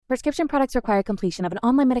Prescription products require completion of an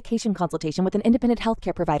online medication consultation with an independent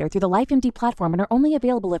healthcare provider through the LifeMD platform and are only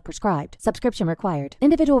available if prescribed. Subscription required.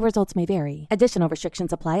 Individual results may vary. Additional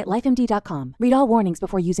restrictions apply at lifemd.com. Read all warnings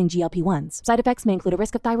before using GLP-1s. Side effects may include a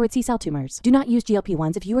risk of thyroid C-cell tumors. Do not use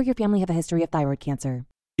GLP-1s if you or your family have a history of thyroid cancer.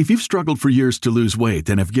 If you've struggled for years to lose weight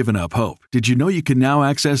and have given up hope, did you know you can now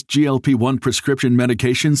access GLP-1 prescription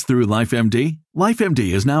medications through LifeMD?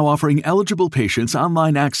 LifeMD is now offering eligible patients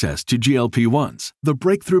online access to GLP-1s, the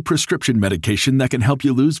breakthrough prescription medication that can help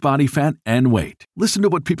you lose body fat and weight. Listen to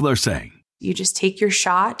what people are saying. You just take your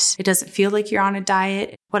shot. It doesn't feel like you're on a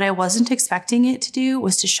diet. What I wasn't expecting it to do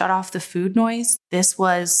was to shut off the food noise. This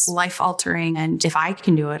was life-altering, and if I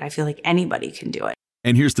can do it, I feel like anybody can do it.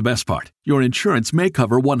 And here's the best part. Your insurance may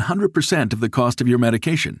cover 100% of the cost of your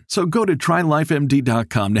medication. So go to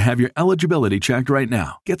trylifemd.com to have your eligibility checked right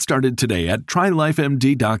now. Get started today at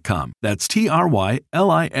trylifemd.com. That's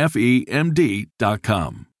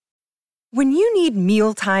trylifemd.com. When you need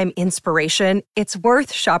mealtime inspiration, it's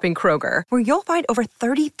worth shopping Kroger, where you'll find over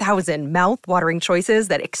 30,000 mouth-watering choices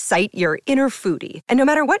that excite your inner foodie. And no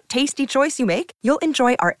matter what tasty choice you make, you'll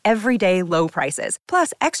enjoy our everyday low prices,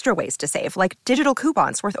 plus extra ways to save, like digital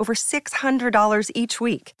coupons worth over $600 each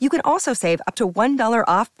week. You can also save up to $1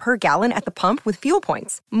 off per gallon at the pump with fuel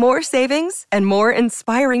points. More savings and more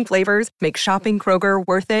inspiring flavors make shopping Kroger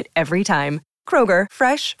worth it every time. Kroger,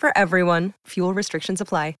 fresh for everyone. Fuel restrictions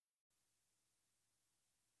apply.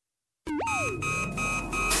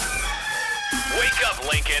 Wake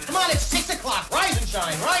up, Lincoln. Come on, it's 6 o'clock. Rise and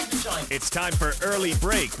shine, rise and shine. It's time for Early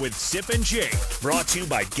Break with Sip and Jake, brought to you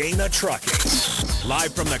by Gaina Trucking.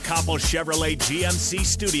 Live from the Coppel Chevrolet GMC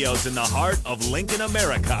studios in the heart of Lincoln,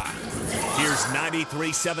 America. Here's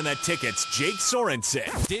 93.7 The Ticket's Jake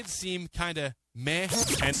Sorensen. Did seem kind of meh.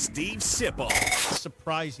 And Steve Sipple.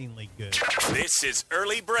 Surprisingly good. This is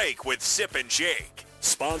Early Break with Sip and Jake,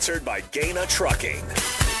 sponsored by Gaina Trucking.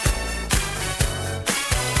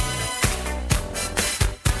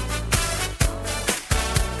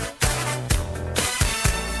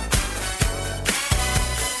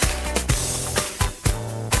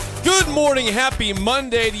 Good morning, happy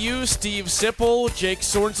Monday to you, Steve Sipple, Jake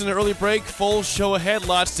Sorensen, Early Break, full show ahead,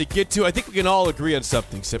 lots to get to. I think we can all agree on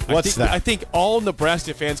something, Sip. What's that? I think all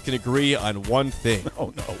Nebraska fans can agree on one thing.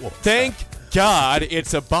 Oh, no. Thank God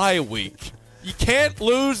it's a bye week. You can't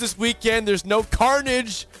lose this weekend. There's no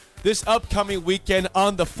carnage this upcoming weekend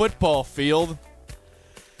on the football field.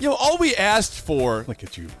 You know, all we asked for. Look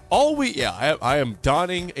at you. I am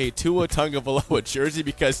donning a Tua Tagovailoa jersey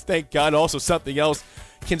because, thank God, also something else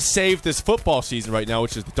can save this football season right now,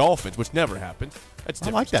 which is the Dolphins, which never happened. That's a I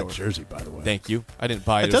like different that story. jersey, by the way. Thank you. I didn't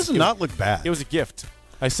buy it. It does not look bad. It was a gift.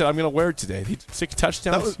 I said I'm going to wear it today. 6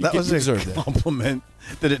 touchdowns. That was a compliment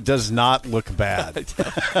that it does not look bad. I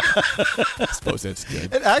suppose that's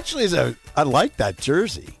good. It actually is I like that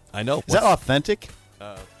jersey. I know. Is that authentic?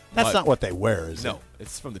 That's what? not what they wear, is it? No,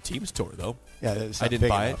 it's from the team store, though. Yeah, it's I not didn't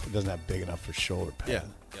big buy enough. It doesn't have big enough for shoulder pads. Yeah.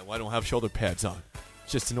 Well, I don't have shoulder pads on.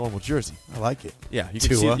 It's just a normal jersey. I like it. Yeah, you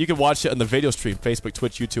can see it. You can watch it on the video stream, Facebook,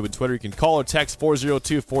 Twitch, YouTube, and Twitter. You can call or text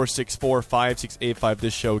 402-464-5685.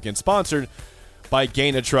 This show, again, sponsored by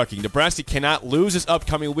Gaina Trucking. Nebraska cannot lose this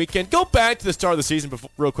upcoming weekend. Go back to the start of the season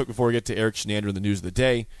real quick before we get to Eric Shenander and the news of the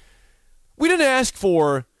day. We didn't ask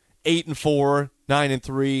for 8-4,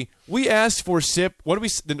 9-3. We asked for SIP.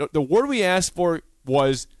 The word we asked for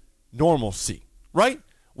was normalcy, right?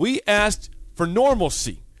 We asked for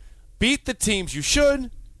normalcy. Beat the teams you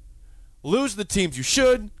should, lose the teams you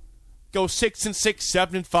should, go 6-6,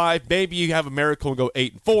 7-5. Maybe you have a miracle and go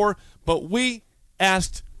 8-4. But we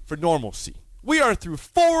asked for normalcy. We are through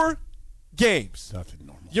 4 games. Nothing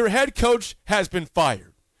normal. Your head coach has been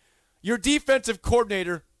fired. Your defensive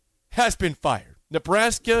coordinator has been fired.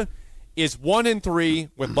 Nebraska is 1-3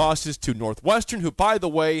 with losses to Northwestern, who, by the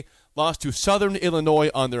way, lost to Southern Illinois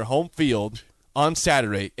on their home field on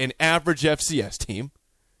Saturday, an average FCS team.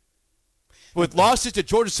 With losses to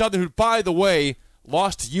Georgia Southern, who, by the way,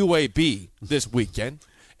 lost to UAB this weekend,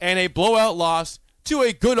 and a blowout loss to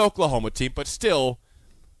a good Oklahoma team, but still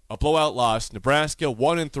a blowout loss. Nebraska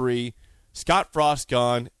 1-3, Scott Frost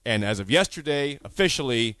gone, and as of yesterday,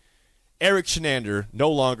 officially, Eric Shenander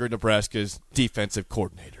no longer Nebraska's defensive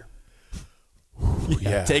coordinator.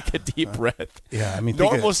 Yeah. Take a deep breath. Yeah, I mean,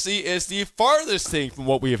 normalcy is the farthest thing from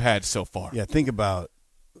what we have had so far. Yeah, think about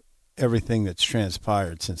everything that's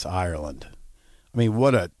transpired since Ireland. I mean,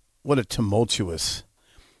 what a tumultuous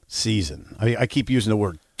season. I mean, I keep using the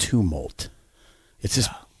word tumult. It's just,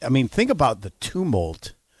 I mean, think about the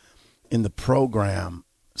tumult in the program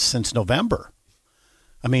since November.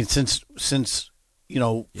 I mean, since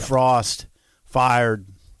Frost fired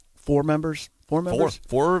 5 4 members?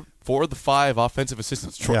 Four of the 5 offensive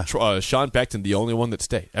assistants. Sean Beckton, the only one that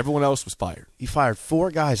stayed. Everyone else was fired. He fired 4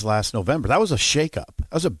 guys last November. That was a shakeup.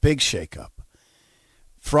 That was a big shakeup.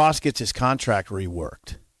 Frost gets his contract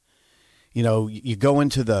reworked. You know, you go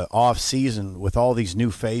into the off season with all these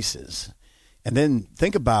new faces, and then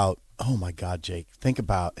think about, oh my God, Jake, think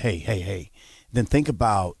about, hey. Then think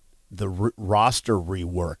about the roster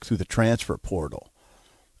rework through the transfer portal.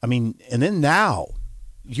 I mean, and then now,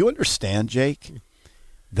 you understand, Jake,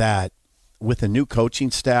 that with a new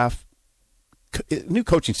coaching staff, new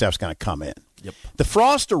coaching staff's going to come in. Yep. The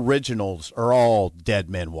Frost originals are all dead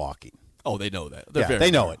men walking. Oh, they know that.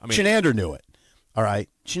 They know it. I mean, Chenander knew it. All right.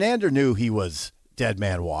 Chenander knew he was dead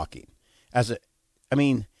man walking.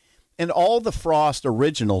 And all the Frost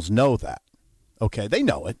originals know that. Okay, they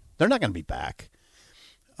know it. They're not going to be back.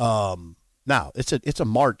 Now it's a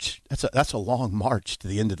march. That's a long march to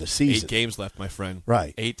the end of the season. 8 games left, my friend.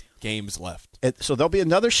 Right. 8 games left. So there'll be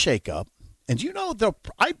another shakeup, and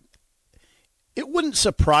it wouldn't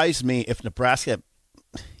surprise me if Nebraska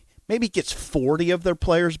maybe gets 40 of their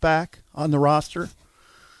players back on the roster.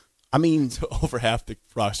 I mean, so over half the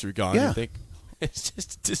roster gone. Yeah. You think it's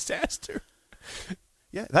just a disaster.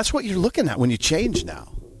 Yeah, that's what you're looking at when you change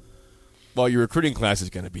now. Well, your recruiting class is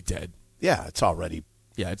going to be dead. Yeah, it's already.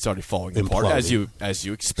 Yeah, it's already falling imploding. apart as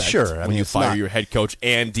you expect. Sure, when you fire your head coach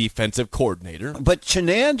and defensive coordinator. But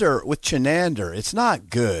Chenander, it's not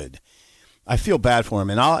good. I feel bad for him,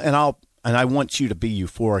 and I want you to be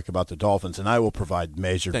euphoric about the Dolphins, and I will provide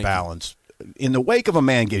measured balance in the wake of a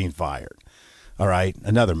man getting fired. All right,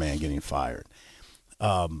 another man getting fired.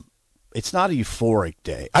 It's not a euphoric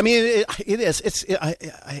day. I mean, it is.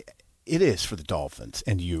 It is for the Dolphins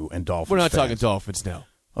and you and Dolphins. We're not fans. talking Dolphins now.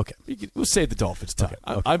 Okay. We'll save the Dolphins time.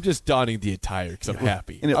 Okay. I'm just donning the attire because I'm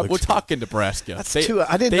happy. We're talking Nebraska. That's Tua.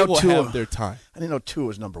 I didn't know Tua. Tua. Have their time. I didn't know Tua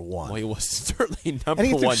was number 1. Well, he was certainly number and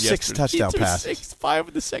he 1 threw 6 touchdown passes. 5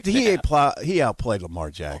 in the second half. He outplayed Lamar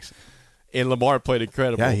Jackson. And Lamar played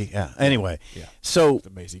incredible. Yeah. Anyway, so it's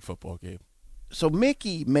an amazing football game. So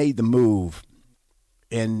Mickey made the move,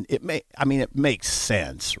 and it makes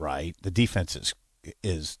sense, right? The defense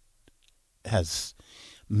has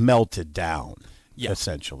melted down,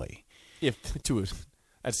 essentially.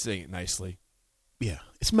 That's saying it nicely. Yeah,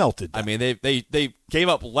 it's melted down. I mean, they gave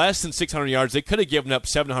up less than 600 yards. They could have given up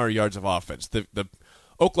 700 yards of offense. The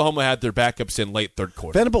Oklahoma had their backups in late third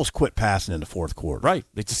quarter. Venables quit passing in the fourth quarter. Right.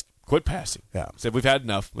 They just quit passing. Yeah. Said, we've had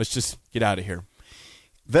enough. Let's just get out of here.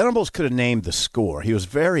 Venables could have named the score. He was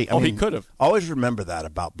very. He could have. Always remember that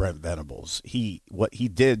about Brent Venables. What he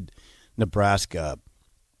did Nebraska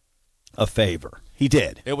a favor. He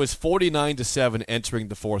did. It was 49-7 entering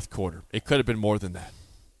the fourth quarter. It could have been more than that.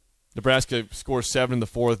 Nebraska scores 7 in the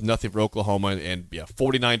fourth, nothing for Oklahoma, and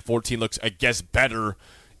 49-14 looks, I guess, better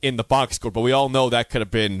in the box score. But we all know that could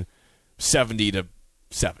have been 70-7.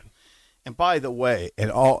 And by the way,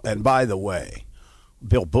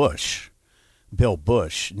 Bill Bush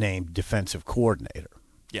named defensive coordinator.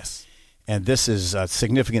 Yes. And this is a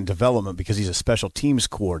significant development because he's a special teams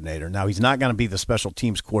coordinator. Now, he's not going to be the special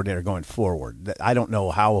teams coordinator going forward. I don't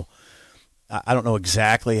know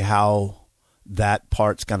exactly how that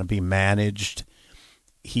part's going to be managed.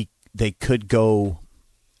 They could go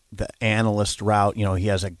the analyst route. You know, he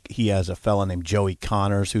has a fellow named Joey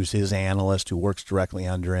Connors who's his analyst who works directly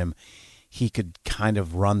under him. He could kind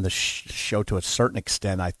of run the show to a certain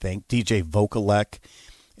extent, I think. DJ Vokalek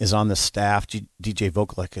is on the staff. DJ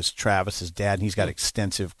Vokalek is Travis's dad, and he's got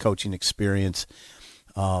extensive coaching experience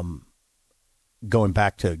going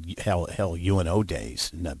back to hell UNO days.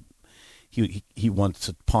 And, he once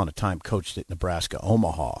upon a time coached at Nebraska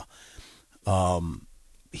Omaha.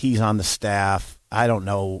 He's on the staff. I don't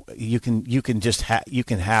know. You can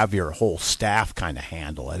have your whole staff kind of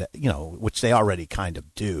handle it, you know, which they already kind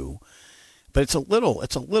of do. But it's a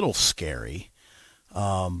little scary.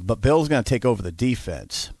 But Bill's going to take over the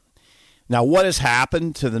defense. Now, what has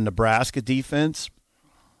happened to the Nebraska defense?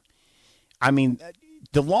 I mean,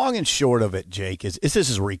 the long and short of it, Jake, is this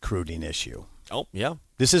is a recruiting issue. Oh, yeah.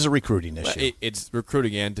 This is a recruiting issue. Well, it's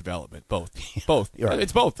recruiting and development, both. Both. Right.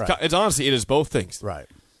 It's both. Right. It's honestly, it is both things. Right.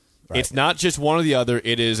 It's not just one or the other.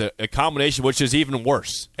 It is a combination, which is even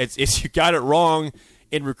worse. It's you got it wrong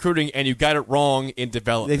in recruiting and you got it wrong in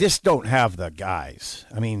development. They just don't have the guys.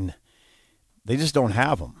 I mean, they just don't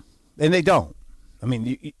have them, and they don't. I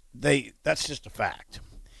mean, that's just a fact.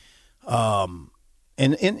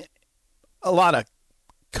 And a lot of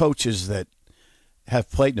coaches that have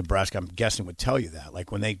played Nebraska, I'm guessing, would tell you that.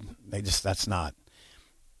 Like when they just that's not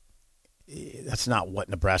what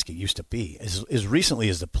Nebraska used to be. As recently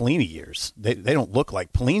as the Pelini years, they don't look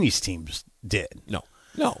like Pelini's teams did. No.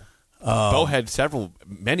 Bo had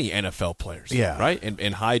many NFL players, yeah, right,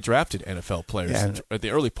 and high drafted NFL players at the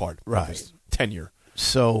early part of his tenure.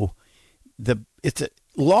 So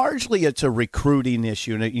largely it's a recruiting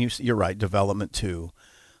issue, and you're right, development too.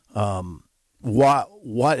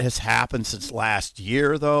 What has happened since last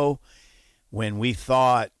year, though, when we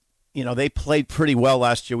thought, they played pretty well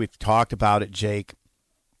last year. We've talked about it, Jake.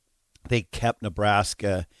 They kept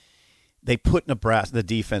Nebraska. They the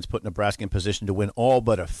defense put Nebraska in position to win all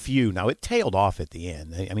but a few. Now, it tailed off at the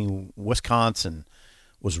end. I mean, Wisconsin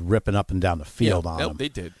was ripping up and down the field on them. They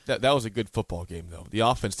did. That was a good football game, though. The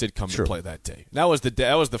offense did come to play that day. That was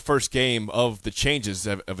the first game of the changes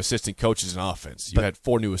of assistant coaches in offense. You had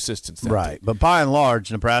 4 new assistants that day. But by and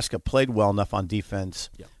large, Nebraska played well enough on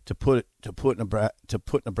defense to put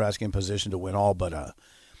Nebraska in position to win all but a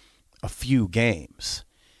few games.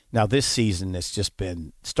 Now, this season, it's just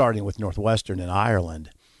been starting with Northwestern and Ireland.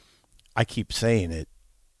 I keep saying it.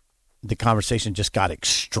 The conversation just got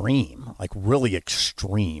extreme, like really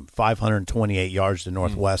extreme. 528 yards to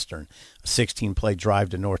Northwestern, a 16-play drive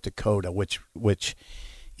to North Dakota, which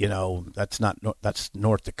that's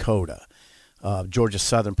North Dakota. Georgia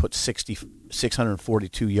Southern put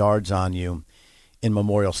 642 yards on you in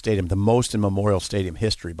Memorial Stadium, the most in Memorial Stadium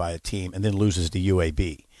history by a team, and then loses to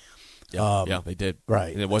UAB. Yeah, they did.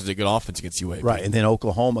 Right. And it wasn't a good offense against UAB. Right, and then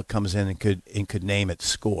Oklahoma comes in and could name its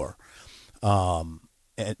score.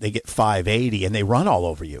 And they get 580, and they run all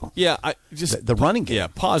over you. Yeah, the running game. Yeah,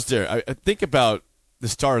 pause there. I think about the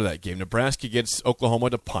start of that game. Nebraska gets Oklahoma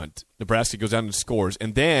to punt. Nebraska goes down and scores.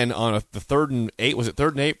 And then on the 3rd and 8, was it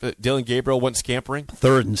 3rd and 8 that Dylan Gabriel went scampering?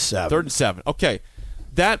 3rd and 7. 3rd and 7. Okay.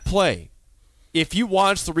 That play, if you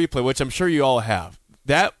watch the replay, which I'm sure you all have,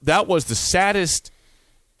 that was the saddest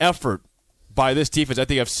effort by this defense I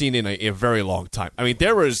think I've seen in a very long time. I mean,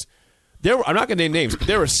 there were, I'm not going to name names, but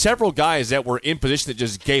there were several guys that were in position that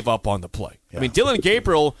just gave up on the play. Yeah. I mean, Dylan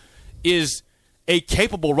Gabriel is a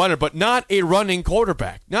capable runner, but not a running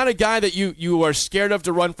quarterback. Not a guy that you are scared of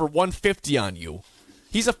to run for 150 on you.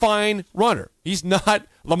 He's a fine runner. He's not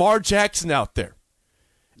Lamar Jackson out there.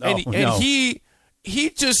 And he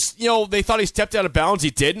just, they thought he stepped out of bounds. He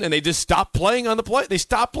didn't, and they just stopped playing on the play. They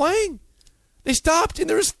stopped playing. They stopped, and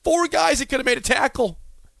there was 4 guys that could have made a tackle.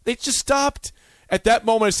 They just stopped. At that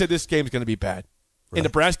moment, I said this game's going to be bad. Right. And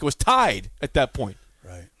Nebraska was tied at that point.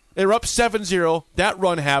 Right. They were up 7-0. That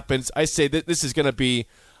run happens. I say that this is going to be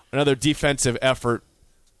another defensive effort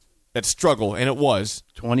that struggle, and it was.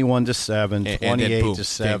 21-7,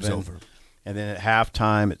 28-7. And then at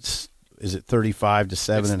halftime, is it 35-7 it's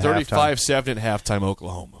at halftime? 35-7 at halftime,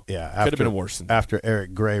 Oklahoma. Yeah. Could have been worse than that. After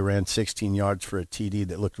Eric Gray ran 16 yards for a TD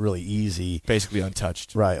that looked really easy. Basically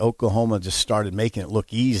untouched. Right. Oklahoma just started making it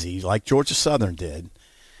look easy, like Georgia Southern did.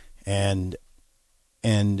 And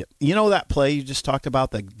that play you just talked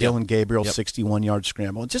about, the Dylan Gabriel 61-yard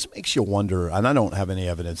scramble, it just makes you wonder, and I don't have any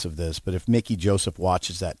evidence of this, but if Mickey Joseph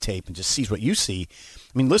watches that tape and just sees what you see,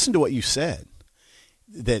 I mean, listen to what you said,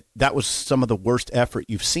 that was some of the worst effort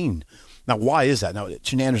you've seen. Now, why is that? Now,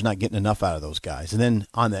 Chenander's not getting enough out of those guys. And then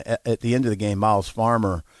at the end of the game, Miles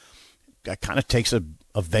Farmer kind of takes a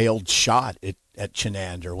veiled shot at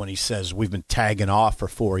Chenander when he says, we've been tagging off for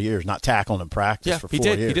 4 years, not tackling in practice for 4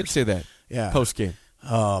 years. He did say that post-game.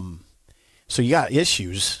 So you got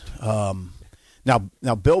issues. Now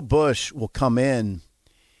Bill Bush will come in,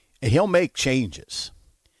 and he'll make changes.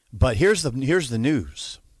 But here's the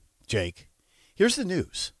news, Jake. Here's the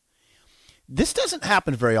news. This doesn't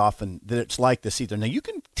happen very often that it's like this either. Now, you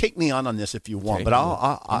can take me on this if you want, but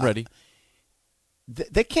I'm ready.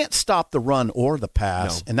 They can't stop the run or the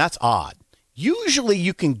pass, and that's odd. Usually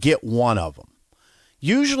you can get one of them.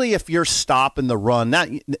 Usually if you're stopping the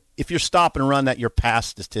run, if you're stopping a run, that your pass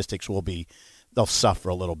statistics they'll suffer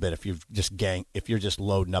a little bit if you're just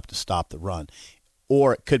loading up to stop the run.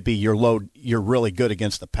 Or it could be you're really good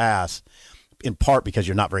against the pass, in part because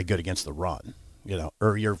you're not very good against the run.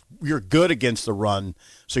 Or you're good against the run,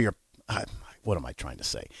 so what am I trying to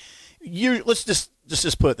say? Let's just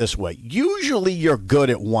put it this way. Usually you're good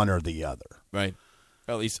at one or the other. Right.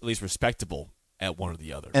 Well, at least respectable at one or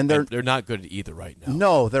the other. And they're not good at either right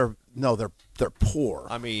now. They're poor.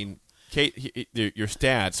 I mean, Kate, your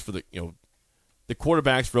stats for the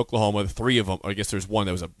quarterbacks for Oklahoma, the 3 of them, I guess there's one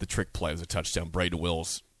that was the trick play, it was a touchdown, Braden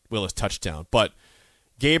Willis touchdown. But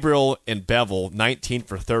Gabriel and Bevel, 19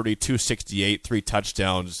 for 30, 268, 3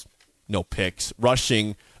 touchdowns, no picks.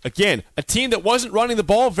 Rushing, again, a team that wasn't running the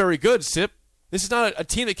ball very good, Sip. This is not a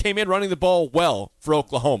team that came in running the ball well for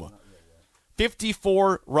Oklahoma.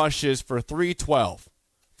 54 rushes for 312,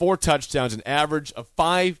 4 touchdowns, an average of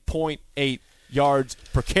 5.8 yards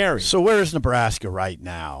per carry. So where is Nebraska right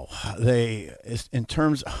now? In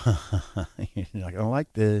terms, you're not going to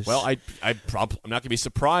like this. Well, I'm not going to be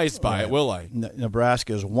surprised by it, will I?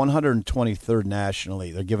 Nebraska is 123rd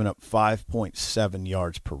nationally. They're giving up 5.7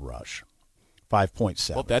 yards per rush.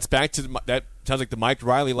 5.7. Well, that's back to that. Sounds like the Mike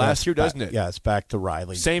Riley last year, doesn't it? Yeah, it's back to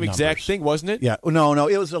Riley. Same numbers. Exact thing, wasn't it? Yeah. No,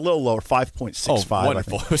 it was a little lower, 5.65. Oh,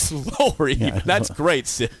 wonderful. I think. It was lower even. Yeah. That's great,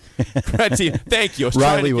 Sid. Thank you. I was Riley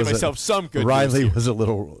trying to give myself some good Riley news was a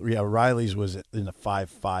little, Riley's was in the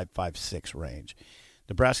 5.5, 5.6 range.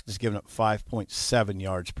 Nebraska's giving up 5.7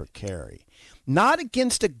 yards per carry. Not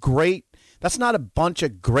against that's not a bunch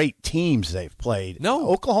of great teams they've played. No.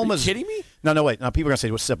 Oklahoma's. Are you kidding me? No, wait. Now people are going to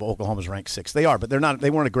say, what's simple? Oklahoma's ranked 6th. They are, but they're not. They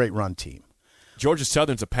weren't a great run team. Georgia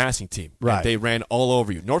Southern's a passing team. Right. They ran all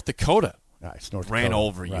over you. North Dakota ran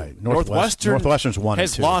over you. Right. Northwestern's 1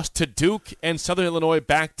 has and 2. lost to Duke and Southern Illinois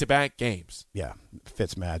back-to-back games. Yeah.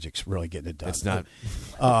 Fitzmagic's really getting it done. It's not.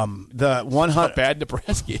 The 100. How bad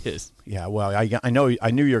Nebraska is. Yeah, well, I knew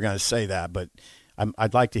you were going to say that, but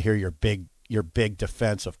I'd like to hear your big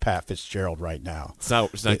defense of Pat Fitzgerald right now. It's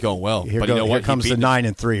not going well. Here, but you know what? Here comes the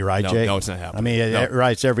 9-3, right, Jake? No, it's not happening. I mean,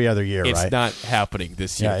 right? It's every other year, right? It's not happening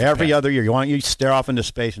this year. Yeah, every other year. You stare off into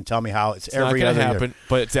space and tell me how it's every other year. It's not going to happen,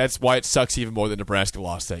 but that's why it sucks even more that Nebraska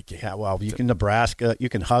lost that game. Yeah, well, you can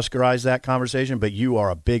Huskerize that conversation, but you are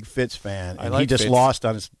a big Fitz fan, and he just Fitz. Lost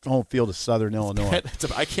on his home field to Southern Illinois. It's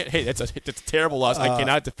a terrible loss. I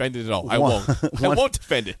cannot defend it at all. I won't. I won't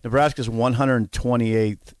defend it. Nebraska's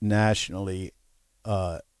 128th nationally.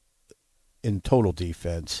 In total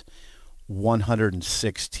defense,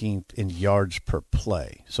 116th in yards per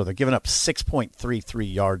play. So they're giving up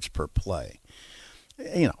 6.33 yards per play.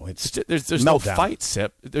 You know, there's no fight,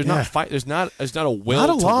 Sip. There's not a fight. There's not a will. Not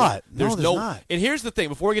a to lot. Win. There's no. Not. And here's the thing.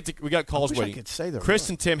 Before we got calls waiting. I could say there Chris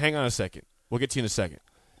and Tim, hang on a second. We'll get to you in a second.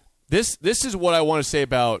 This is what I want to say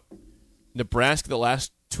about Nebraska the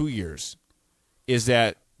last 2 years, is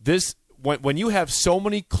that when you have so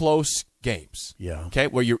many close games, okay,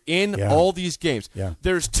 where you're in all these games,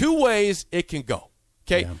 there's two ways it can go.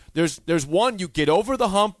 Okay, there's one, you get over the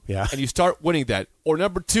hump and you start winning that, or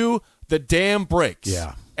number two, the dam breaks.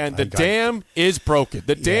 And the dam is broken.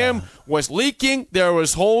 The dam was leaking. There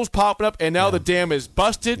was holes popping up, and now the dam is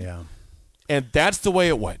busted. And that's the way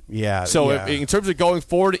it went. So in terms of going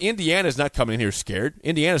forward, Indiana's not coming in here scared.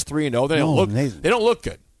 Indiana's 3-0. They don't look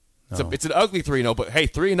good. No. It's an ugly 3-0, but hey,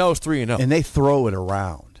 3-0 is 3-0. And they throw it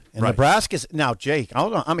around. And Nebraska's now, Jake.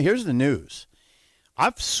 Here's the news.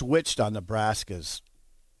 I've switched on Nebraska's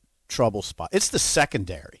trouble spot. It's the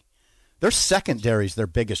secondary. Their secondary's their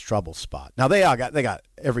biggest trouble spot. Now they got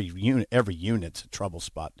every unit's a trouble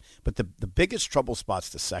spot, but the biggest trouble spot's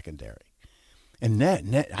the secondary. And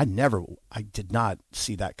I did not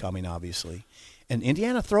see that coming, obviously. And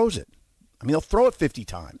Indiana throws it. I mean, they'll throw it 50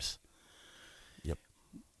 times. Yep.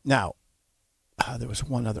 Now, there was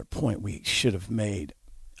one other point we should have made.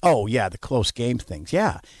 Oh, yeah, the close game things.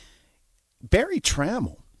 Yeah. Barry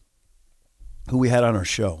Trammell, who we had on our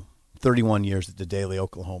show, 31 years at the Daily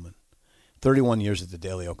Oklahoman. 31 years at the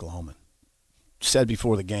Daily Oklahoman. Said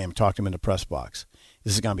before the game, talked to him in the press box,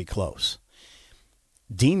 this is going to be close.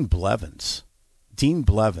 Dean Blevins,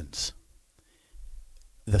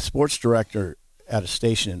 the sports director at a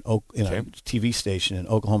station a TV station in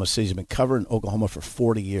Oklahoma City, has been covering Oklahoma for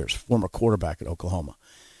 40 years, former quarterback at Oklahoma.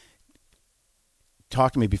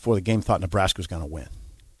 Talked to me before the game, thought Nebraska was going to win.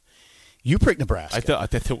 You picked Nebraska. I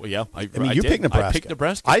thought you picked Nebraska. I picked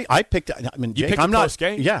Nebraska. I picked. I mean, Jake, you picked I'm a not. Close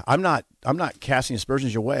game. Yeah, I'm not casting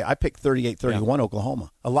aspersions your way. I picked 38-31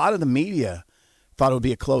 Oklahoma. A lot of the media thought it would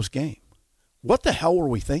be a close game. What the hell were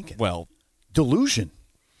we thinking? Well, delusion.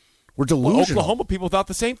 We're delusional. Oklahoma people thought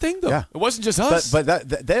the same thing, though. Yeah. It wasn't just us. But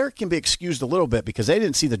that there can be excused a little bit because they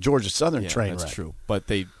didn't see the Georgia Southern train that's wreck. true. But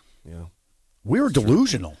we were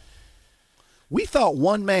delusional. We thought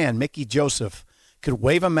one man, Mickey Joseph, could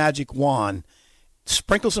wave a magic wand,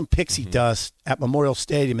 sprinkle some pixie dust at Memorial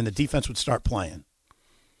Stadium, and the defense would start playing.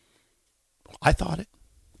 I thought it.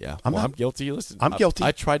 Yeah, I'm guilty. Listen, I'm guilty.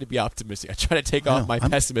 I tried to be optimistic. I tried to take off my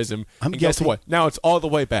pessimism. I'm and guilty. Guess what? Now it's all the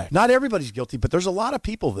way back. Not everybody's guilty, but there's a lot of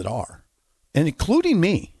people that are, and including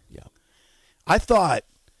me. Yeah. I thought.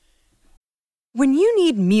 When you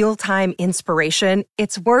need mealtime inspiration,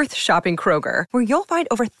 it's worth shopping Kroger, where you'll find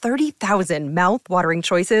over 30,000 mouth-watering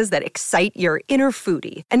choices that excite your inner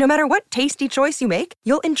foodie. And no matter what tasty choice you make,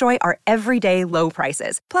 you'll enjoy our everyday low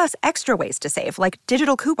prices, plus extra ways to save, like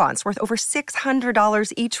digital coupons worth over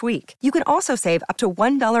 $600 each week. You can also save up to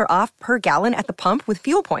 $1 off per gallon at the pump with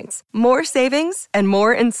fuel points. More savings and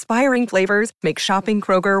more inspiring flavors make shopping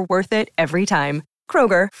Kroger worth it every time.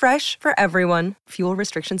 Kroger, fresh for everyone. Fuel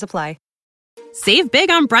restrictions apply. Save big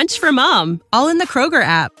on brunch for mom, all in the Kroger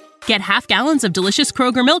app. Get half gallons of delicious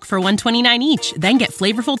Kroger milk for $1.29 each. Then get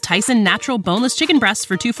flavorful Tyson natural boneless chicken breasts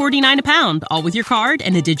for $2.49 a pound, all with your card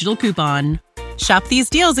and a digital coupon. Shop these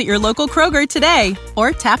deals at your local Kroger today,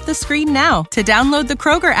 or tap the screen now to download the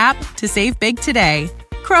Kroger app to save big today.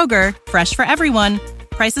 Kroger, fresh for everyone.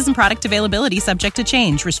 Prices and product availability subject to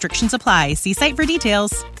change. Restrictions apply. See site for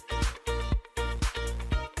details.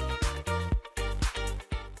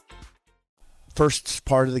 First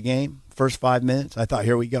part of the game, first 5 minutes, I thought,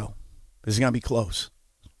 here we go. This is going to be close.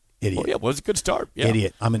 Idiot. Oh, yeah, well, it was a good start. Yeah.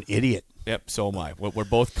 Idiot. I'm an idiot. Yep, so am I. We're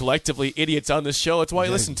both collectively idiots on this show. That's why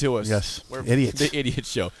you listen to us. Yes, we're idiots. The Idiot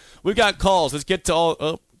Show. We've got calls. Let's get to all.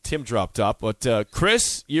 Oh, Tim dropped off. But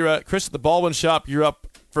Chris, Chris at the Baldwin Shop. You're up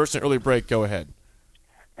first in early break. Go ahead.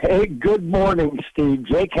 Hey, good morning, Steve.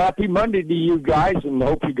 Jake, happy Monday to you guys, and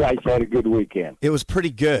hope you guys had a good weekend. It was pretty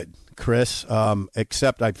good, Chris,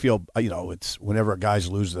 except I feel, it's whenever guys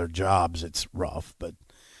lose their jobs, it's rough. But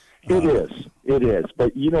It is.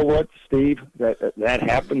 But you know what, Steve? That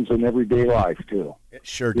happens in everyday life, too. It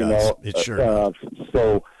sure does. It sure does.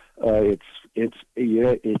 So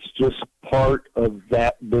it's just part of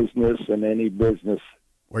that business and any business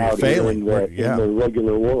where you're failing in the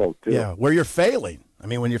regular world, too. Yeah, where you're failing. I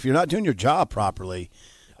mean, if you're not doing your job properly,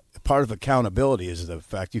 part of accountability is the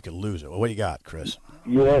fact you can lose it. Well, what do you got, Chris?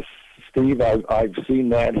 Yes, Steve, I've seen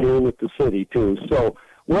that here with the city, too. So,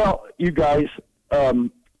 well, you guys,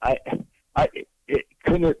 can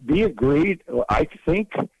it be agreed? I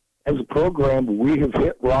think as a program, we have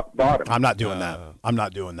hit rock bottom. I'm not doing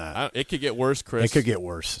that. It could get worse, Chris. It could get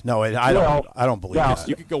worse. No, I don't believe that.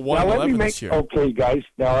 You could go 1-11 this year. Okay, guys.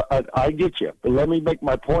 Now I get you, but let me make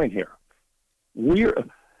my point here. We're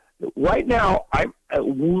right now.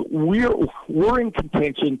 We're in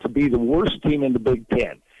contention to be the worst team in the Big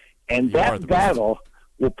Ten, and that battle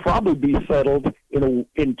will probably be settled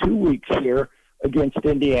in 2 weeks here against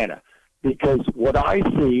Indiana, because what I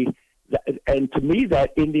see, and to me,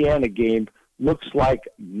 that Indiana game looks like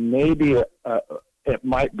maybe it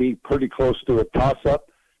might be pretty close to a toss-up.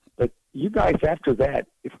 But you guys, after that,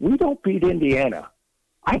 if we don't beat Indiana,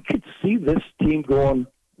 I could see this team going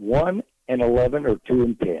 1-11 or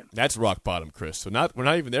 2-10. That's rock bottom, Chris. So we're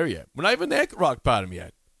not even there yet. We're not even at rock bottom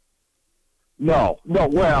yet. No.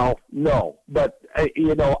 But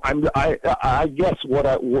I guess what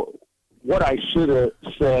I should have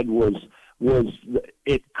said was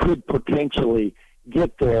it could potentially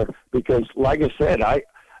get there, because, like I said,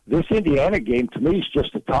 this Indiana game to me is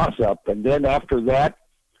just a toss-up, and then after that,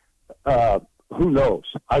 who knows?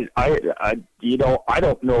 I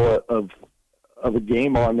don't know of a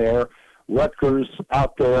game on there. Rutgers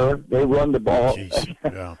out there, they run the ball.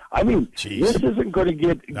 Yeah. I mean, this isn't going to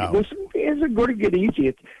get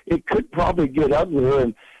easy. It could probably get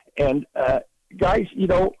uglier, and guys,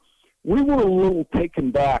 we were a little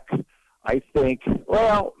taken back, I think.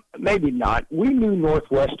 Well, maybe not. We knew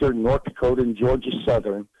Northwestern, North Dakota, and Georgia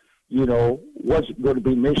Southern, wasn't going to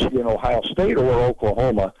be Michigan, Ohio State, or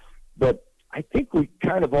Oklahoma. But I think we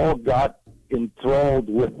kind of all got enthralled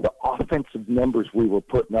with the offensive numbers we were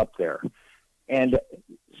putting up there. And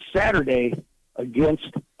Saturday,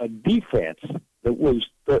 against a defense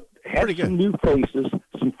that had some new faces,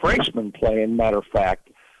 some freshmen playing, matter of fact,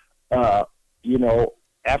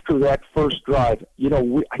 after that first drive,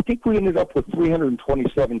 I think we ended up with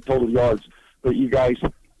 327 total yards, but you guys,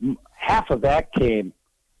 half of that came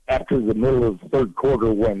after the middle of the third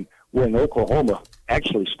quarter when Oklahoma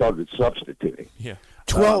actually started substituting. Yeah.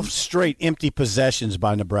 12 straight empty possessions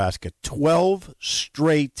by Nebraska. 12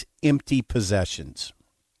 straight empty possessions.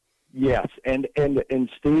 Yes, and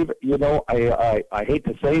Steve, I hate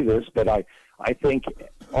to say this, but I think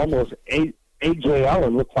almost A.J.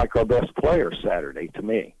 Allen looked like our best player Saturday to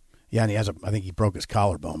me. Yeah, and I think he broke his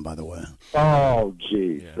collarbone, by the way. Oh,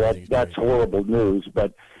 geez, that's horrible news.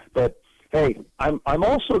 But hey, I'm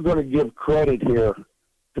also going to give credit here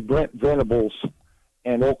to Brent Venables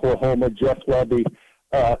and Oklahoma, Jeff Levy.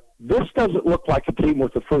 This doesn't look like a team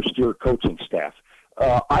with a first-year coaching staff.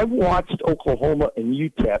 I watched Oklahoma and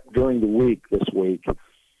UTEP during the week this week,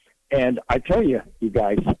 and I tell you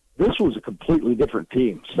guys, this was a completely different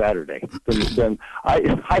team Saturday than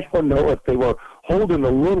I don't know if they were holding a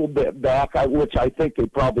little bit back, which I think they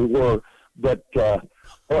probably were, but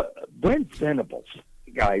Brent Venables,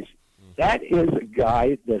 guys, that is a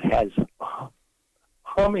guy that has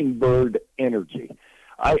hummingbird energy.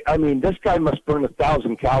 I mean, this guy must burn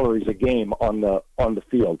 1,000 calories a game on the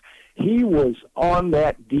field. He was on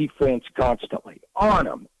that defense constantly, on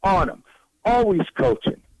them, always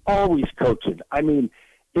coaching. I mean,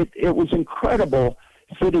 it was incredible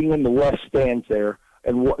sitting in the west stands there,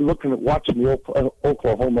 and watching the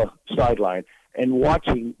Oklahoma sideline and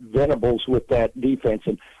watching Venables with that defense.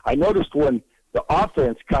 And I noticed when the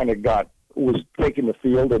offense kind of was taking the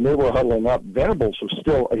field and they were huddling up, Venables was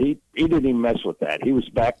still, he didn't even mess with that. He was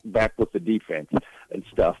back with the defense and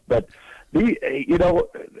stuff. But they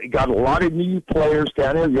got a lot of new players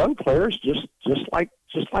down there, young players, just like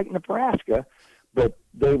Nebraska, but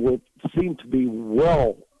they would seem to be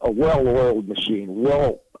a well-oiled machine,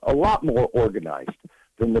 a lot more organized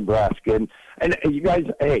than Nebraska. And you guys,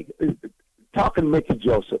 hey, talking Mickey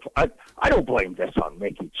Joseph, I don't blame this on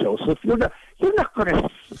Mickey Joseph. You're not going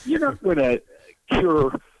to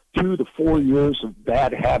cure 2 to 4 years of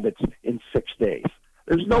bad habits in 6 days.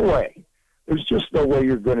 There's no way. There's just no way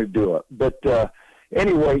you're going to do it. But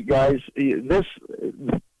anyway, guys,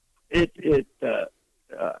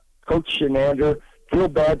 Coach Shenander, feel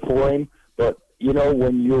bad for him, but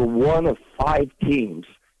when you're one of 5 teams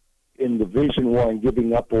in Division I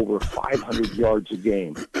giving up over 500 yards a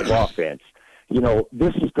game of offense,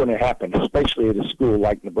 this is going to happen, especially at a school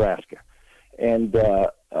like Nebraska. And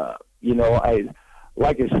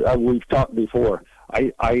we've talked before.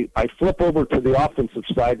 I flip over to the offensive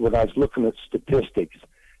side when I was looking at statistics,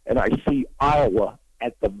 and I see Iowa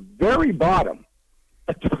at the very bottom.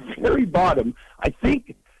 At the very bottom, I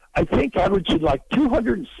think averaging like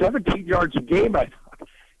 217 yards a game.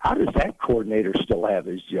 How does that coordinator still have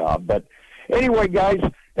his job? But anyway, guys,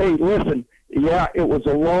 hey, listen. Yeah, it was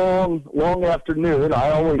a long, long afternoon. I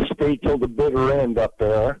always stay till the bitter end up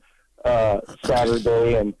there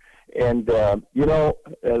Saturday, and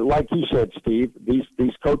like you said, Steve,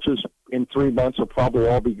 these coaches in 3 months will probably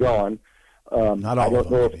all be gone. Not all.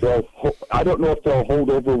 I don't know if they'll hold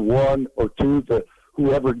over 1 or 2 to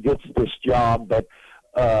whoever gets this job, but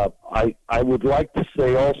I would like to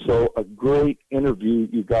say also a great interview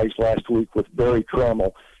you guys last week with Barry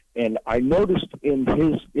Trammell. And I noticed in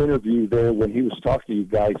his interview there when he was talking to you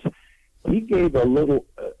guys, he gave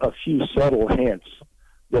a few subtle hints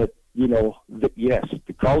that, yes,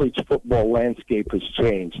 the college football landscape has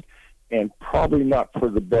changed, and probably not for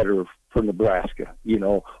the better for Nebraska.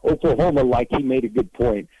 Oklahoma, like he made a good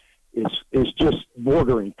point, is just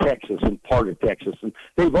bordering Texas and part of Texas, and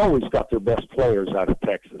they've always got their best players out of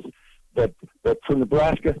Texas. But for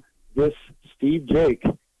Nebraska, this Steve Jake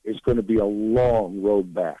is going to be a long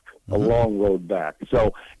road back. A long road back.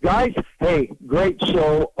 So, guys, hey, great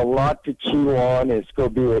show. A lot to chew on. It's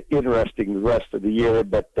going to be interesting the rest of the year.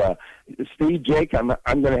 But, Steve, Jake, I'm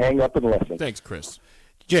going to hang up and listen. Thanks, Chris.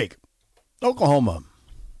 Jake, Oklahoma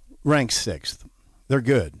ranks 6th. They're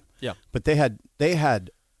good. Yeah. But they had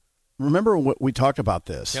remember what we talked about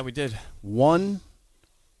this? Yeah, we did. One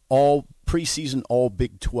preseason all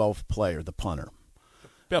Big 12 player, the punter.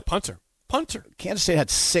 Yeah, punter. Kansas State had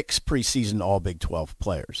 6 preseason all Big 12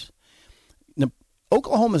 players. Now,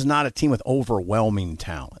 Oklahoma is not a team with overwhelming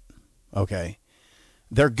talent, okay?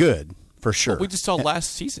 They're good, for sure. Well, we just saw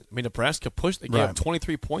last season. I mean, Nebraska pushed. They gave up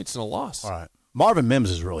 23 points in a loss. All right. Marvin Mims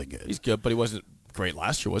is really good. He's good, but he wasn't great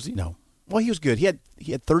last year, was he? No. Well, he was good. He had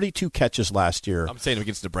 32 catches last year. I'm saying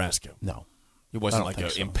against Nebraska. No. He wasn't like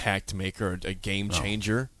an impact maker, a game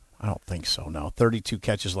changer. I don't think so, no. 32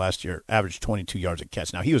 catches last year, averaged 22 yards a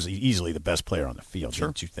catch. Now, he was easily the best player on the field,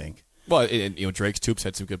 didn't you think? Well, and Drake Stoops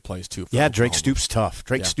had some good plays, too. Yeah, Drake Stoops tough.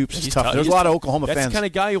 Stoops is tough. There's a lot of Oklahoma fans. That's the kind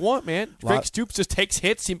of guy you want, man. Drake Stoops just takes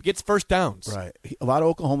hits. He gets first downs. Right. A lot of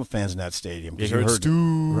Oklahoma fans in that stadium. You heard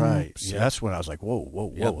Stoops. Right. Yeah, that's when I was like,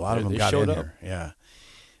 whoa. Yeah, a lot of them got in here. Yeah.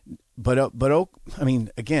 But I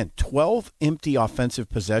mean, again, 12 empty offensive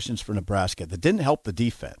possessions for Nebraska. That didn't help the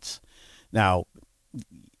defense. Now,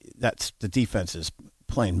 the defense is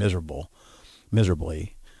playing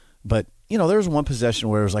miserably. But, there was one possession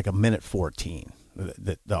where it was like a minute 14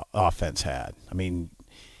 that the offense had. I mean,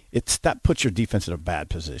 that puts your defense in a bad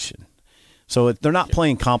position. So they're not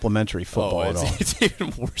playing complimentary football at all. It's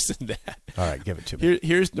even worse than that. All right, give it to me.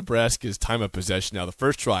 Here's Nebraska's time of possession now. The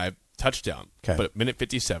first drive, touchdown, but at minute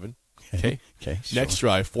 57. Okay. Next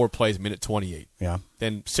drive, 4 plays, minute 28. Yeah.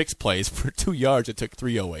 Then 6 plays for 2 yards. It took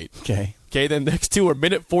 3:08. Okay. Then next 2 are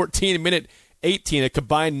minute 14 and minute 18. A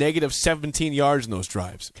combined negative 17 yards in those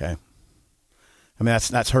drives. Okay. I mean,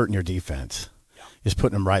 that's hurting your defense. Yeah. Just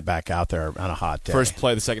putting them right back out there on a hot day. First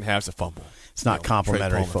play of the second half is a fumble. It's not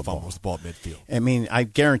complimentary football. Fumbles the ball at midfield. I mean, I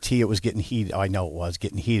guarantee it was getting heated. I know it was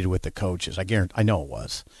getting heated with the coaches. I know it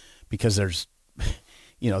was, because there's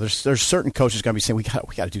certain coaches going to be saying we got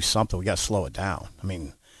to do something. We got to slow it down. I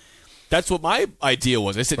mean, that's what my idea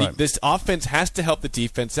was. I said this offense has to help the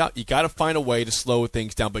defense out. You got to find a way to slow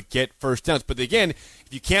things down, but get first downs. But again, if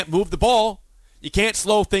you can't move the ball, you can't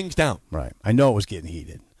slow things down. Right. I know it was getting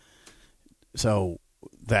heated. So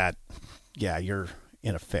that, yeah,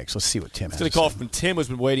 in a fix. Let's see what Tim has to say. It's a call from Tim, who's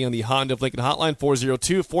been waiting on the Honda of Lincoln hotline,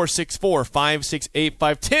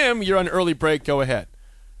 402-464-5685. Tim, you're on early break. Go ahead.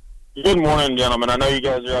 Good morning, gentlemen. I know you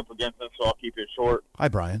guys are up against it, so I'll keep it short. Hi,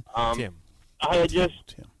 Brian. Tim. I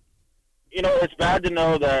just, it's bad to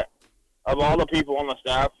know that of all the people on the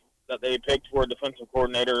staff that they picked for a defensive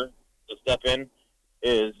coordinator to step in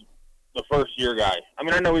is the first-year guy. I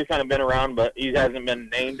mean, I know he's kind of been around, but he hasn't been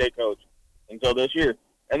named a coach until this year.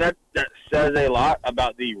 And that says a lot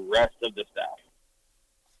about the rest of the staff,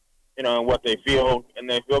 and what they feel, and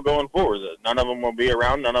they feel going forward. That none of them will be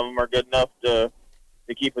around. None of them are good enough to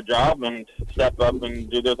keep a job and step up and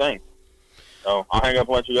do their thing. So I'll hang up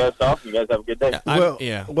and let you guys talk. You guys have a good day.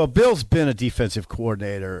 Well, Bill's been a defensive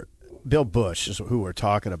coordinator. Bill Bush is who we're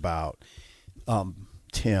talking about.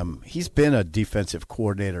 Tim, he's been a defensive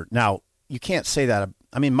coordinator. Now, you can't say that.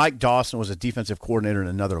 I mean, Mike Dawson was a defensive coordinator in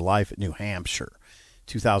another life at New Hampshire.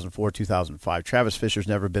 2004, 2005. Travis Fisher's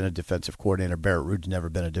never been a defensive coordinator. Barrett Rood's never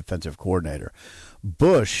been a defensive coordinator.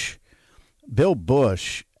 Bill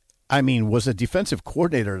Bush, was a defensive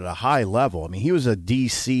coordinator at a high level. I mean, he was a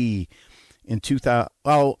DC in 2000.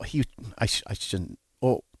 Well,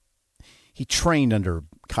 he trained under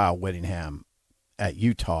Kyle Whittingham at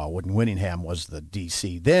Utah when Whittingham was the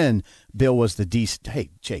DC. Then Bill was the DC. Hey,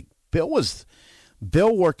 Jake, Bill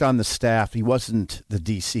worked on the staff. He wasn't the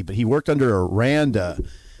DC, but he worked under Aranda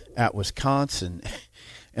at Wisconsin.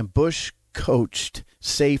 And Bush coached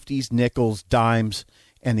safeties, nickels, dimes,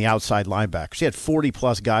 and the outside linebackers. He had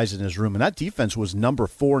 40-plus guys in his room, and that defense was number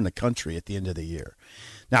 4 in the country at the end of the year.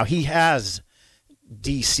 Now, he has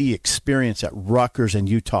DC experience at Rutgers and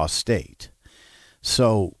Utah State.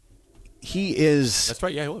 So he is. That's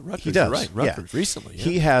right. Yeah, well, Rutgers. He does. You're right. Rutgers recently. Yeah.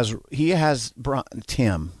 He has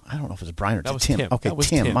Tim. I don't know if it's Brian or that was Tim. Tim. Okay,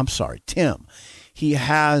 Tim. I'm sorry, Tim. He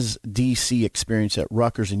has DC experience at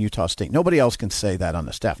Rutgers and Utah State. Nobody else can say that on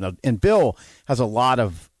the staff. Now, and Bill has a lot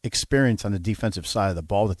of experience on the defensive side of the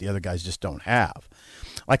ball that the other guys just don't have.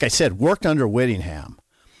 Like I said, worked under Whittingham,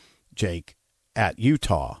 Jake, at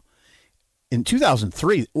Utah. In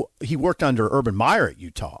 2003, he worked under Urban Meyer at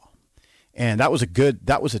Utah. And that was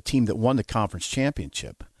a team that won the conference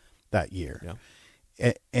championship that year. Yeah.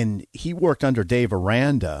 And he worked under Dave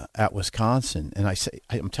Aranda at Wisconsin. And I'm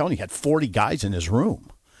telling you, he had 40 guys in his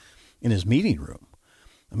room, in his meeting room.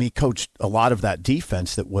 I mean, he coached a lot of that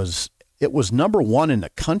defense it was number 1 in the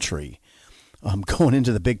country going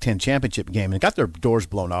into the Big Ten championship game, and got their doors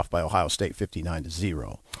blown off by Ohio State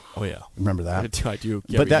 59-0. Oh yeah, remember that? I do.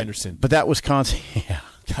 Gary Anderson. But that Wisconsin, yeah,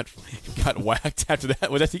 got whacked after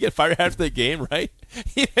that. Was that he get fired after the game? Right?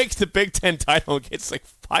 He makes the Big Ten title and gets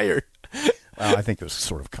fired. Well, I think it was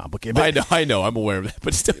sort of complicated. I know. I'm aware of that,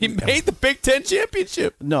 but still, he made the Big Ten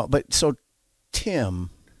championship. No, but so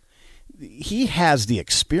Tim. He has the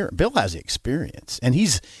experience. Bill has the experience, and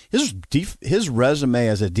his resume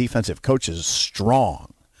as a defensive coach is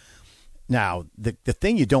strong. Now, the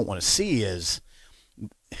thing you don't want to see is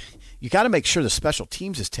you got to make sure the special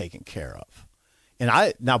teams is taken care of.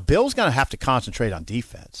 And Bill's going to have to concentrate on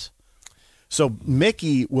defense. So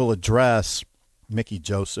Mickey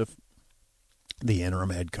Joseph, the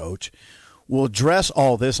interim head coach, will address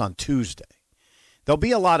all this on Tuesday. There'll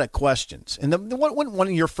be a lot of questions. And one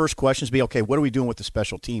of your first questions be, okay, what are we doing with the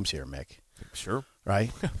special teams here, Mick? Sure.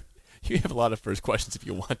 Right? You have a lot of first questions if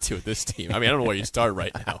you want to with this team. I mean, I don't know where you start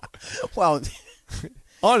right now. Well,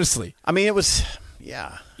 honestly. I mean, it was,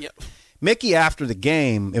 yeah. Yep. Mickey, after the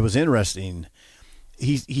game, it was interesting.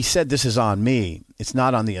 He said, this is on me. It's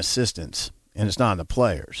not on the assistants, and it's not on the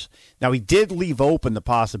players. Now, he did leave open the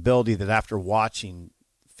possibility that after watching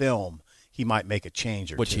film, he might make a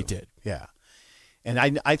change or Which two. he did. Yeah. And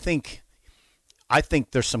I think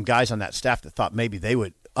there's some guys on that staff that thought maybe they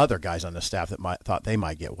would. Other guys on the staff that thought they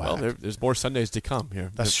might get whacked. Well, there's more Sundays to come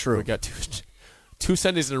here. That's true. We got two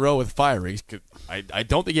Sundays in a row with firings. I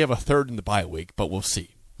don't think you have a third in the bye week, but we'll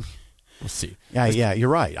see. We'll see. Yeah, you're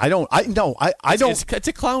right. I don't. It's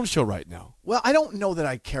a clown show right now. Well, I don't know that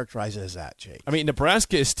I'd characterize it as that, Jake. I mean,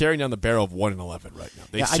 Nebraska is staring down the barrel of 1-11 right now.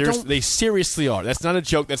 They seriously are. That's not a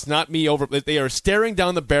joke. That's not me over. They are staring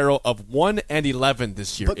down the barrel of 1-11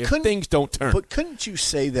 this year. If things don't turn. But couldn't you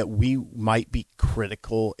say that we might be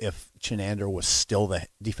critical if Chinander was still the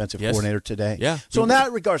defensive coordinator today? Yeah. So in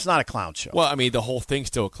that regard, it's not a clown show. Well, I mean, the whole thing's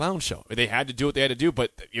still a clown show. They had to do what they had to do, but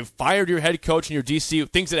you fired your head coach and your DC,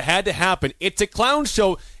 things that had to happen. It's a clown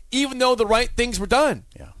show, even though the right things were done.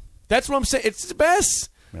 Yeah. That's what I'm saying. It's the best.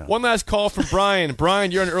 Yeah. One last call from Brian. Brian,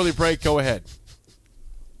 you're on an early break. Go ahead.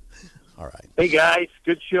 All right. Hey, guys.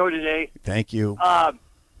 Good show today. Thank you.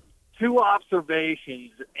 2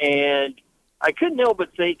 observations, and I couldn't help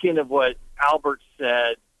but thinking of what Albert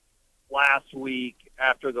said last week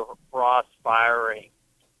after the Frost firing.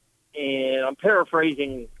 And I'm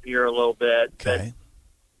paraphrasing here a little bit. Okay.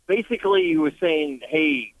 But basically, he was saying,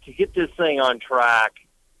 hey, to get this thing on track,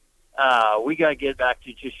 we got to get back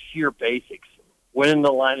to just sheer basics. Winning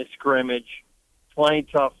the line of scrimmage, playing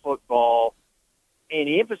tough football. And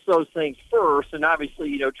he emphasized those things first. And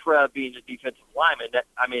obviously, Trev being a defensive lineman,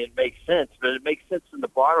 it makes sense. But it makes sense in the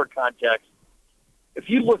broader context. If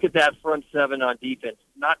you look at that front seven on defense,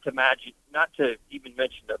 not to even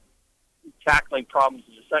mention the tackling problems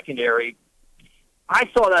in the secondary, I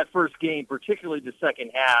saw that first game, particularly the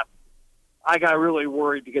second half. I got really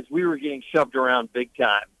worried because we were getting shoved around big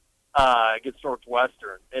time against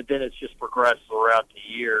Northwestern, and then it's just progressed throughout the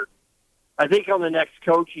year. I think on the next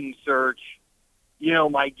coaching search,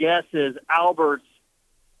 my guess is Albert's,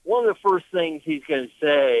 one of the first things he's going to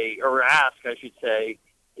say, or ask, I should say,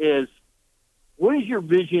 is, what is your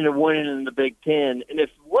vision of winning in the Big Ten? And if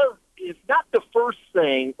not the first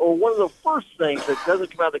thing, or one of the first things that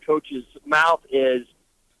doesn't come out of the coach's mouth is,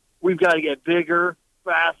 we've got to get bigger,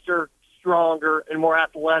 faster, stronger, and more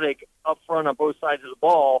athletic up front on both sides of the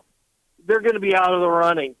ball, they're going to be out of the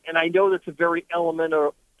running. And I know that's a very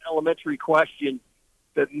elementary question,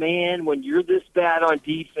 but, man, when you're this bad on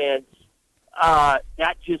defense,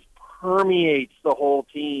 that just permeates the whole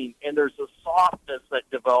team, and there's a softness that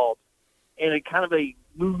develops and a kind of a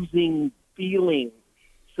losing feeling.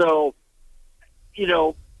 So,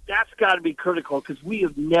 that's got to be critical because we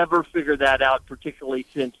have never figured that out, particularly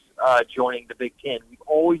since joining the Big Ten. We've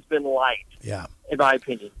always been light, in my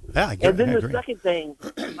opinion. Yeah, I agree. The second thing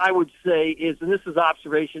I would say is, and this is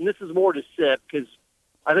observation, this is more to Sip because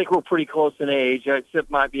I think we're pretty close in age. Sip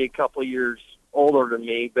might be a couple of years older than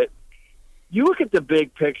me, but you look at the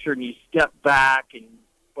big picture and you step back, and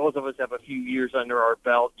both of us have a few years under our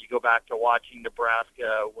belt. You go back to watching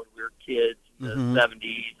Nebraska when we were kids in the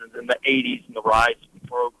 70s and then the 80s and the rise of the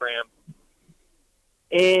program.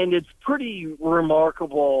 And it's pretty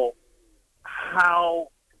remarkable how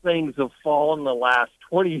things have fallen the last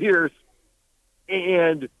 20 years.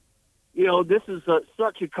 And, this is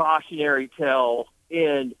such a cautionary tale.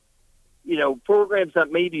 And, programs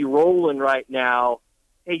that may be rolling right now,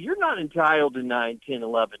 hey, you're not entitled to 9, 10,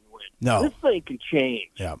 11 wins. No. This thing can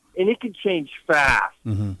change. Yeah. And it can change fast.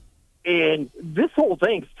 Mm-hmm. And this whole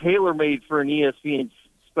thing's tailor-made for an ESPN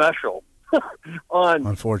special on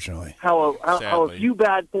unfortunately how a few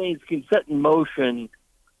bad things can set in motion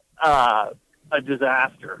a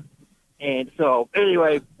disaster. And so,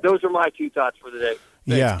 anyway, those are my two thoughts for the day.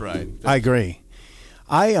 Thanks, Brian. I agree.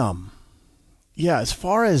 As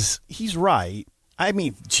far as he's right,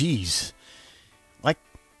 geez.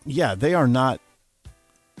 They're not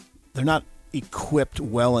equipped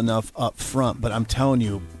well enough up front, but I'm telling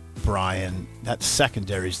you, Brian, that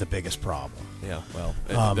secondary is the biggest problem. Yeah, well,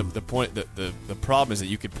 the problem is that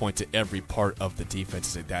you could point to every part of the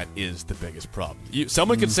defense and say that is the biggest problem.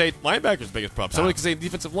 Someone could say linebacker's the biggest problem. Someone could say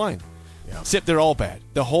defensive line. Yeah. They're all bad.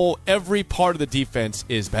 Every part of the defense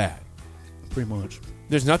is bad. Pretty much.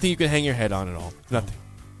 There's nothing you can hang your head on at all. Nothing.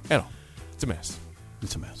 At all. It's a mess.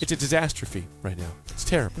 It's a mess. It's a disastrophe right now. It's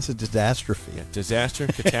terrible. It's a disastrophe. Yeah, disaster,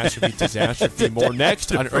 catastrophe, disastrophe. More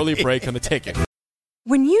next on Early Break on the Ticket.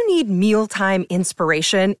 When you need mealtime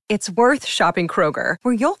inspiration, it's worth shopping Kroger,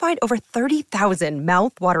 where you'll find over 30,000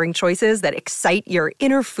 mouth-watering choices that excite your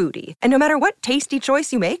inner foodie. And no matter what tasty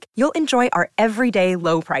choice you make, you'll enjoy our everyday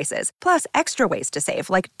low prices, plus extra ways to save,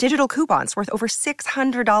 like digital coupons worth over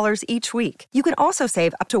 $600 each week. You can also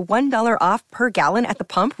save up to $1 off per gallon at the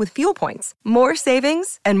pump with fuel points. More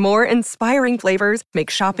savings and more inspiring flavors make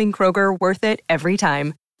shopping Kroger worth it every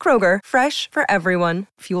time. Kroger, fresh for everyone.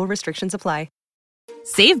 Fuel restrictions apply.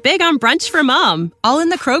 Save big on brunch for mom, all in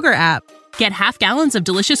the Kroger app. Get half gallons of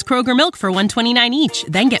delicious Kroger milk for $1.29 each.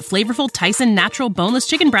 Then get flavorful Tyson natural boneless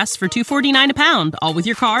chicken breasts for $2.49 a pound, all with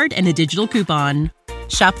your card and a digital coupon.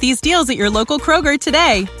 Shop these deals at your local Kroger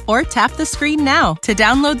today, or tap the screen now to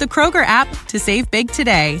download the Kroger app to save big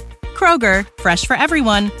today. Kroger, fresh for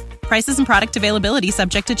everyone. Prices and product availability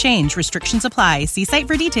subject to change. Restrictions apply. See site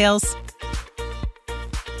for details.